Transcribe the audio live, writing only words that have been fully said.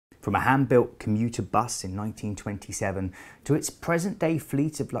From a hand-built commuter bus in 1927 to its present-day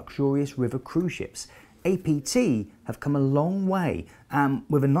fleet of luxurious river cruise ships, APT have come a long way, and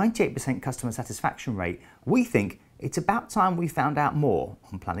with a 98% customer satisfaction rate, we think it's about time we found out more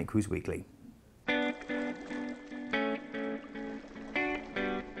on Planet Cruise Weekly.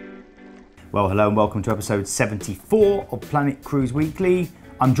 Well, hello and welcome to episode 74 of Planet Cruise Weekly.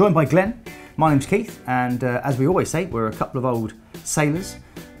 I'm joined by Glenn. My name's Keith, and as we always say, we're a couple of old sailors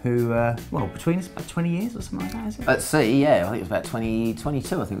who, well, between us about 20 years or something like that, is it? At sea, yeah, I think it was about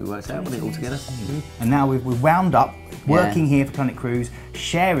 22, I think we worked out, wasn't it, all together? And now we've wound up working here for Planet Cruise,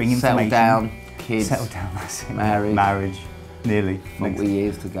 sharing information. Settled down, kids. Settled down, that's it. Marriage. Nearly. 40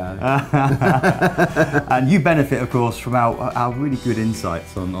 years to go. And you benefit, of course, from our really good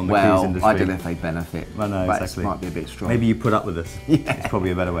insights on the cruise industry. I don't know if they benefit. I know, but exactly. It might be a bit strong. Maybe you put up with us. Yeah. It's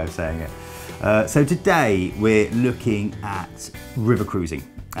probably a better way of saying it. So today we're looking at river cruising.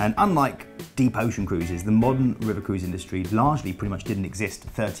 And unlike deep ocean cruises, the modern river cruise industry largely pretty much didn't exist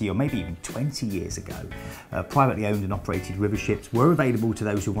 30 or maybe even 20 years ago. Privately owned and operated river ships were available to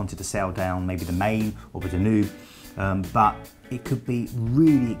those who wanted to sail down maybe the Main or the Danube, but it could be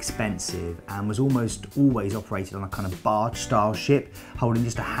really expensive and was almost always operated on a kind of barge-style ship holding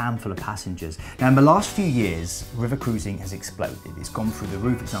just a handful of passengers. Now, in the last few years, river cruising has exploded. It's gone through the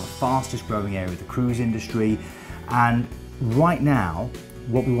roof. It's now the fastest growing area of the cruise industry. And right now,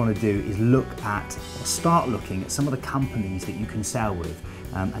 what we want to do is look at, or start looking at some of the companies that you can sail with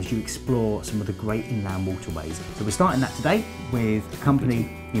as you explore some of the great inland waterways. So we're starting that today with a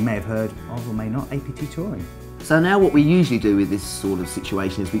company you may have heard of or may not, APT Touring. So now what we usually do with this sort of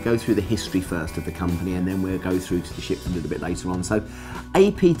situation is we go through the history first of the company and then we'll go through to the ships a little bit later on. So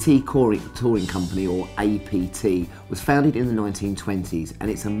APT Touring Company, or APT, was founded in the 1920s,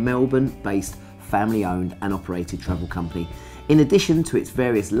 and it's a Melbourne-based family-owned and operated travel company. In addition to its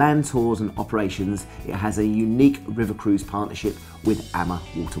various land tours and operations, it has a unique river cruise partnership with AMA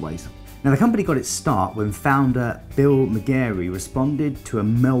Waterways. Now, the company got its start when founder Bill McGarry responded to a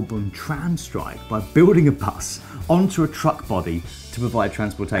Melbourne tram strike by building a bus onto a truck body to provide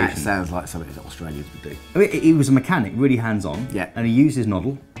transportation. That sounds like something that Australians would do. I mean, he was a mechanic, really hands-on, yeah, and he used his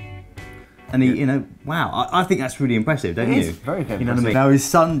noddle. And he, you know, wow, I think that's really impressive, don't you? It is very good. You know what I mean? Now, his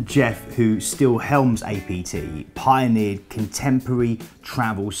son Jeff, who still helms APT, pioneered contemporary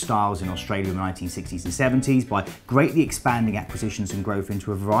travel styles in Australia in the 1960s and 70s by greatly expanding acquisitions and growth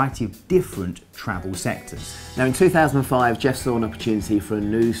into a variety of different travel sectors. Now, in 2005, Jeff saw an opportunity for a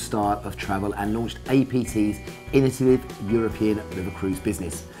new style of travel and launched APT's innovative European river cruise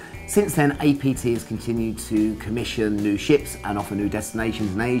business. Since then, APT has continued to commission new ships and offer new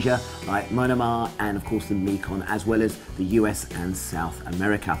destinations in Asia, like Myanmar and of course the Mekong, as well as the US and South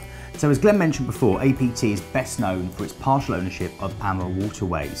America. So as Glenn mentioned before, APT is best known for its partial ownership of AMA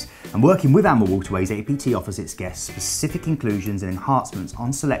Waterways. And working with AMA Waterways, APT offers its guests specific inclusions and enhancements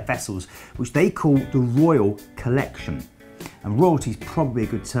on select vessels, which they call the Royal Collection. And royalty is probably a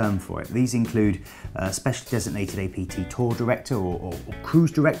good term for it. These include specially designated APT tour director or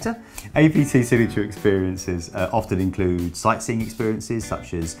cruise director. APT signature experiences often include sightseeing experiences,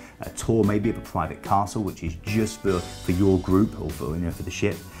 such as a tour maybe of a private castle, which is just for your group or for the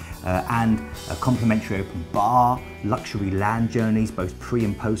ship, and a complimentary open bar, luxury land journeys, both pre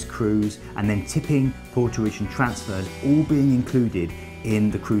and post cruise, and then tipping, porterage and transfers, all being included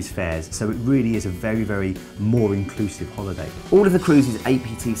in the cruise fares. So it really is a very, very more inclusive holiday. All of the cruises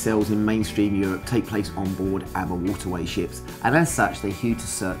APT sells in mainstream Europe take place on board AMA Waterway ships, and as such they adhere to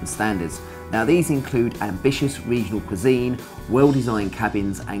certain standards. Now, these include ambitious regional cuisine, well-designed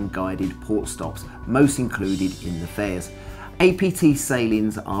cabins and guided port stops, most included in the fares. APT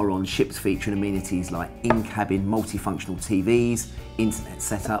sailings are on ships featuring amenities like in-cabin multifunctional TVs, internet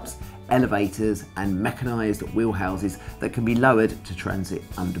setups, elevators and mechanised wheelhouses that can be lowered to transit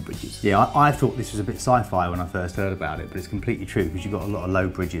under bridges. Yeah, I thought this was a bit sci-fi when I first heard about it, but it's completely true because you've got a lot of low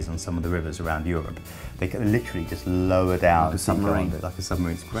bridges on some of the rivers around Europe. They can literally just lower down. Like a submarine. Like a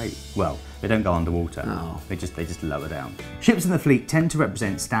submarine, it's great. Well, they don't go underwater, no. They just lower down. Ships in the fleet tend to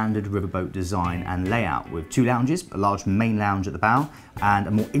represent standard riverboat design and layout, with two lounges, a large main lounge at the bow and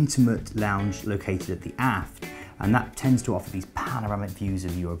a more intimate lounge located at the aft. And that tends to offer these panoramic views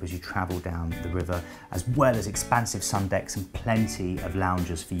of Europe as you travel down the river, as well as expansive sun decks and plenty of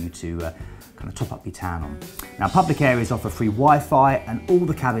lounges for you to kind of top up your tan on. Now, public areas offer free Wi-Fi, and all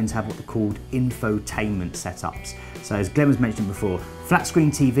the cabins have what are called infotainment setups. So as Glenn was mentioning before, flat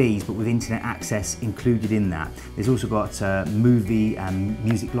screen TVs, but with internet access included in that. There's also got movie and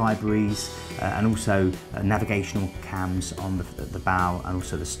music libraries, and also navigational cams on the bow and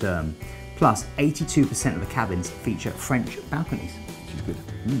also the stern. Plus, 82% of the cabins feature French balconies. which is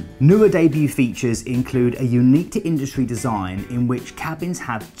good. Newer debut features include a unique to industry design in which cabins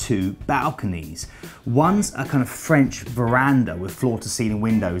have two balconies. One's a kind of French veranda with floor to ceiling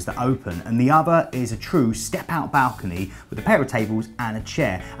windows that open, and the other is a true step out balcony with a pair of tables and a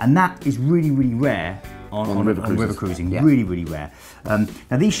chair. And that is really, really rare on river cruising, yeah. really rare.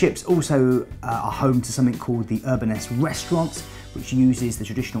 Now these ships also are home to something called the Urbaness Restaurant, which uses the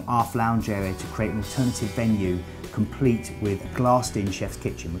traditional aft lounge area to create an alternative venue complete with a glassed-in chef's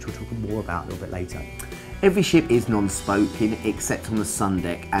kitchen, which we'll talk more about a little bit later. Every ship is non-smoking except on the sun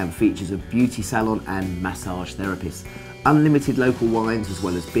deck and features a beauty salon and massage therapist. Unlimited local wines as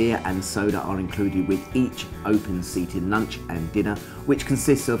well as beer and soda are included with each open seated lunch and dinner, which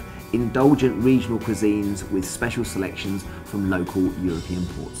consists of indulgent regional cuisines with special selections from local European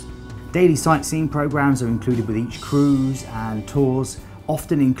ports. Daily sightseeing programs are included with each cruise, and tours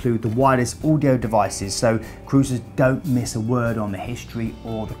often include the widest audio devices so cruisers don't miss a word on the history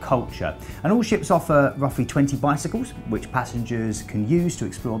or the culture. And all ships offer roughly 20 bicycles which passengers can use to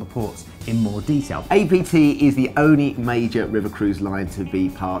explore the ports in more detail. APT is the only major river cruise line to be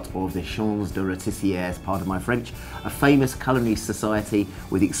part of the Champs de Rôtissières, pardon my French, a famous culinary society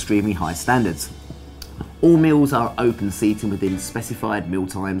with extremely high standards. All meals are open seating within specified meal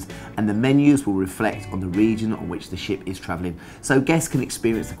times, and the menus will reflect on the region on which the ship is travelling, so guests can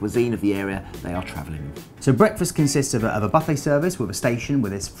experience the cuisine of the area they are travelling in. So breakfast consists of a buffet service with a station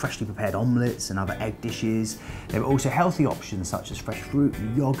where there's freshly prepared omelettes and other egg dishes. There are also healthy options such as fresh fruit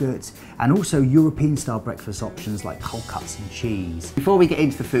and yoghurt, and also European style breakfast options like cold cuts and cheese. Before we get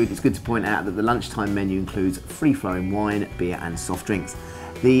into the food, it's good to point out that the lunchtime menu includes free-flowing wine, beer and soft drinks.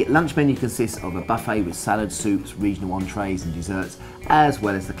 The lunch menu consists of a buffet with salads, soups, regional entrees and desserts, as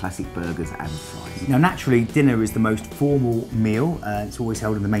well as the classic burgers and fries. Now naturally, dinner is the most formal meal. It's always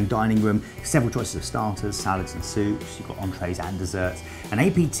held in the main dining room. Several choices of starters, salads and soups. You've got entrees and desserts. And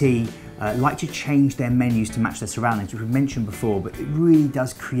APT like to change their menus to match their surroundings, which we've mentioned before, but it really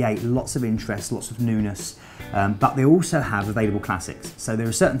does create lots of interest, lots of newness. But they also have available classics. So there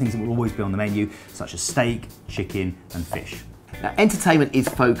are certain things that will always be on the menu, such as steak, chicken and fish. Now, entertainment is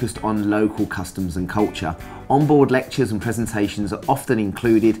focused on local customs and culture. Onboard lectures and presentations are often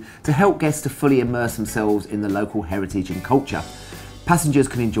included to help guests to fully immerse themselves in the local heritage and culture. Passengers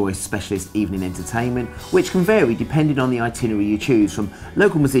can enjoy specialist evening entertainment, which can vary depending on the itinerary you choose, from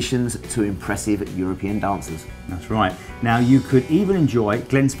local musicians to impressive European dancers. That's right. Now you could even enjoy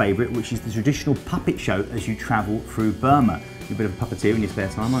Glenn's favourite, which is the traditional puppet show as you travel through Burma. You're a bit of a puppeteer in your spare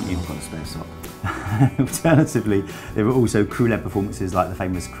time, aren't you? I've got a spare sock. Alternatively, there are also crew-led performances like the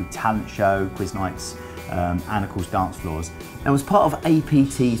famous crew talent show, quiz nights, and of course dance floors. Now, as part of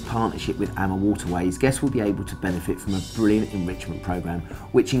APT's partnership with AMA Waterways, guests will be able to benefit from a brilliant enrichment programme,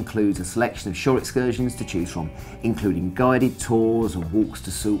 which includes a selection of shore excursions to choose from, including guided tours and walks to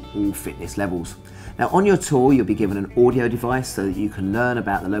suit all fitness levels. Now, on your tour, you'll be given an audio device so that you can learn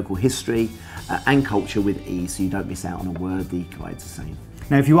about the local history and culture with ease, so you don't miss out on a word the guides are saying.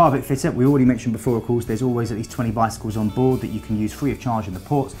 Now, if you are a bit fitter, we already mentioned before, of course, there's always at least 20 bicycles on board that you can use free of charge in the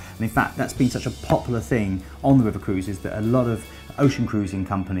ports. And in fact, that's been such a popular thing on the river cruises that a lot of ocean cruising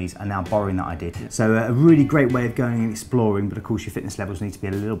companies are now borrowing that idea. So a really great way of going and exploring, but of course your fitness levels need to be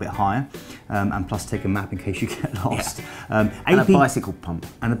a little bit higher, and plus take a map in case you get lost. Yeah. And a bicycle pump.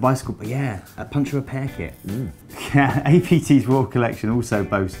 And a bicycle, yeah, a puncture repair kit. Yeah, APT's Royal Collection also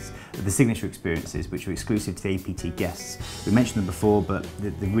boasts the signature experiences, which are exclusive to the APT guests. We mentioned them before, but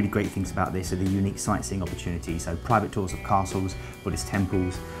the really great things about this are the unique sightseeing opportunities. So private tours of castles, Buddhist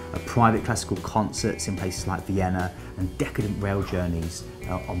temples, private classical concerts in places like Vienna, and decadent rail journeys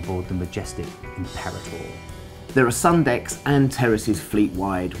on board the majestic Imperator. There are sun decks and terraces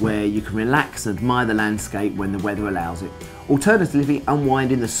fleet-wide where you can relax and admire the landscape when the weather allows it. Alternatively,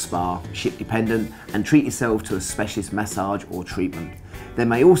 unwind in the spa, ship-dependent, and treat yourself to a specialist massage or treatment. There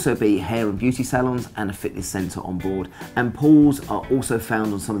may also be hair and beauty salons and a fitness centre on board, and pools are also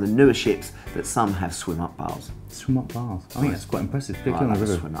found on some of the newer ships that some have swim-up bars. Swim-up bars? I think that's quite impressive, particularly I on the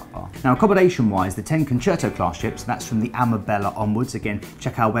river. Swim-up bar. Now, accommodation-wise, the 10 Concerto class ships, that's from the Amabella onwards. Again,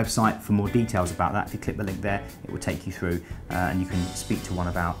 check our website for more details about that. If you click the link there, it will take you through, and you can speak to one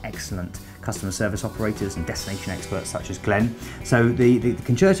of our excellent customer service operators and destination experts such as Glenn. So the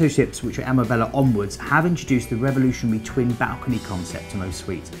Concerto ships, which are Amabella onwards, have introduced the revolutionary twin balcony concept to most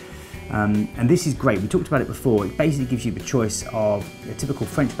suites. And this is great. We talked about it before. It basically gives you the choice of a typical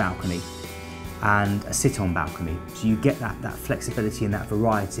French balcony and a sit-on balcony. So you get that flexibility and that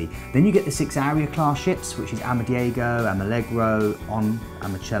variety. Then you get the 6 Aria class ships, which is Amadiego, Amalegro,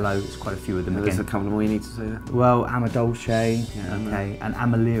 Amacello. There's quite a few of them again. There's a couple more you need to say there. Well, Amadolce, okay, and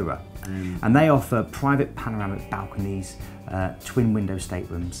Amalira. And they offer private panoramic balconies, twin window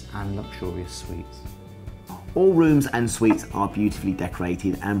staterooms and luxurious suites. All rooms and suites are beautifully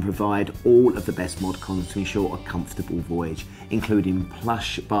decorated and provide all of the best mod cons to ensure a comfortable voyage, including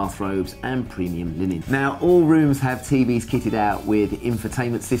plush bathrobes and premium linen. Now, all rooms have TVs kitted out with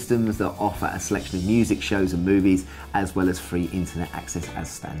infotainment systems that offer a selection of music, shows and movies, as well as free internet access as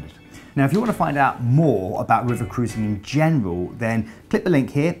standard. Now, if you want to find out more about river cruising in general, then click the link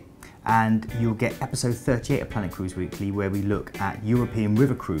here and you'll get episode 38 of Planet Cruise Weekly, where we look at European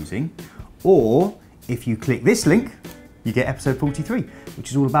river cruising, or if you click this link, you get episode 43,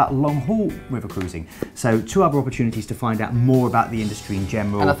 which is all about long-haul river cruising. So 2 other opportunities to find out more about the industry in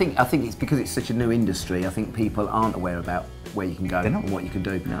general. And I think it's because it's such a new industry, I think people aren't aware about where you can go and what you can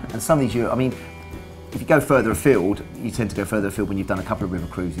do. No. And some of these, I mean, if you go further afield, you tend to go further afield when you've done a couple of river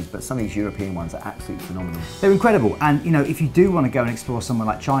cruises, but some of these European ones are absolutely phenomenal. They're incredible. And you know, if you do want to go and explore somewhere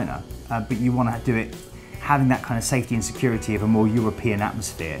like China, but you want to do it having that kind of safety and security of a more European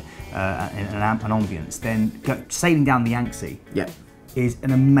atmosphere and an ambience, then sailing down the Yangtze is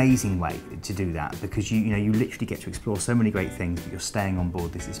an amazing way to do that, because you literally get to explore so many great things, but you're staying on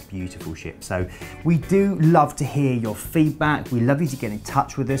board this beautiful ship. So we do love to hear your feedback. We love you to get in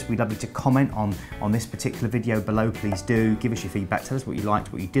touch with us. We'd love you to comment on this particular video below. Please do give us your feedback. Tell us what you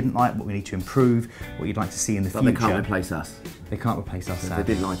liked, what you didn't like, what we need to improve, what you'd like to see in the future. But they can't replace us. They can't replace us. If they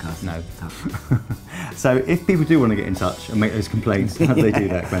didn't like us. No. So if people do want to get in touch and make those complaints, how do they do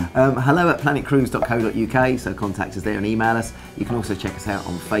that, Glenn? hello@planetcruise.co.uk, so contact us there and email us. You can also check us out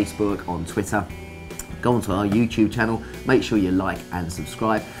on Facebook, on Twitter. Go onto our YouTube channel, make sure you like and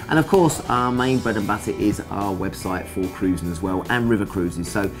subscribe. And of course, our main bread and butter is our website for cruising as well, and river cruises.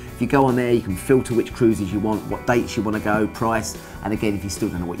 So if you go on there, you can filter which cruises you want, what dates you want to go, price. And again, if you still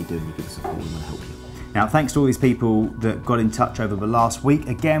don't know what you're doing, you give us a call and we'll help you. Now, thanks to all these people that got in touch over the last week.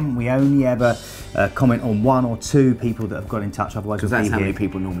 Again, we only ever comment on 1 or 2 people that have got in touch, otherwise because that's how many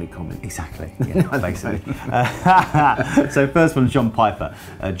people normally comment. Exactly, yeah, basically. So first one, John Piper.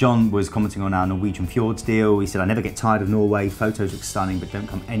 John was commenting on our Norwegian Fjords deal. He said, I never get tired of Norway. Photos look stunning, but don't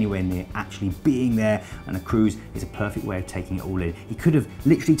come anywhere near actually being there. And a cruise is a perfect way of taking it all in. He could have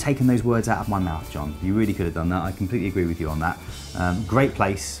literally taken those words out of my mouth, John. You really could have done that. I completely agree with you on that. Great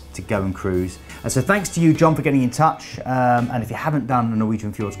place to go and cruise. And so thanks to you, John, for getting in touch. And if you haven't done a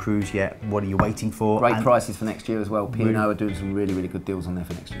Norwegian Fjords cruise yet, what are you waiting for? Great prices for next year as well. P&O are doing some really, really good deals on there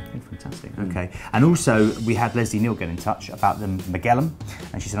for next year. Oh, fantastic, okay. And also, we had Leslie Neal get in touch about the Magellan.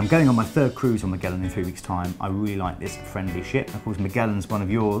 And she said, I'm going on my 3rd cruise on Magellan in 3 weeks' time. I really like this friendly ship. Of course, Magellan's one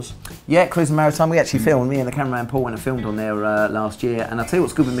of yours. Yeah, Cruising Maritime. We actually filmed, me and the cameraman Paul went and filmed on there last year. And I'll tell you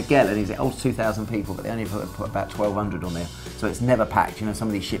what's good with Magellan is it holds 2,000 people, but they only put about 1,200 on there. So it's never packed. You know, some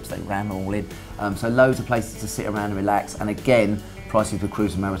of these ships, they ram all in. So loads of places to sit around and relax. And again, prices for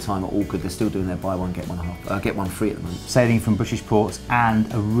Cruising Maritime are all good. They're still doing their buy one, get one free at the moment. Sailing from British ports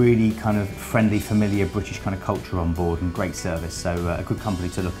and a really kind of friendly, familiar British kind of culture on board, and great service. So a good company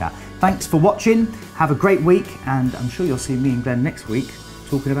to look at. Thanks for watching. Have a great week, and I'm sure you'll see me and Glenn next week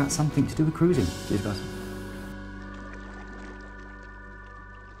talking about something to do with cruising. Cheers, guys.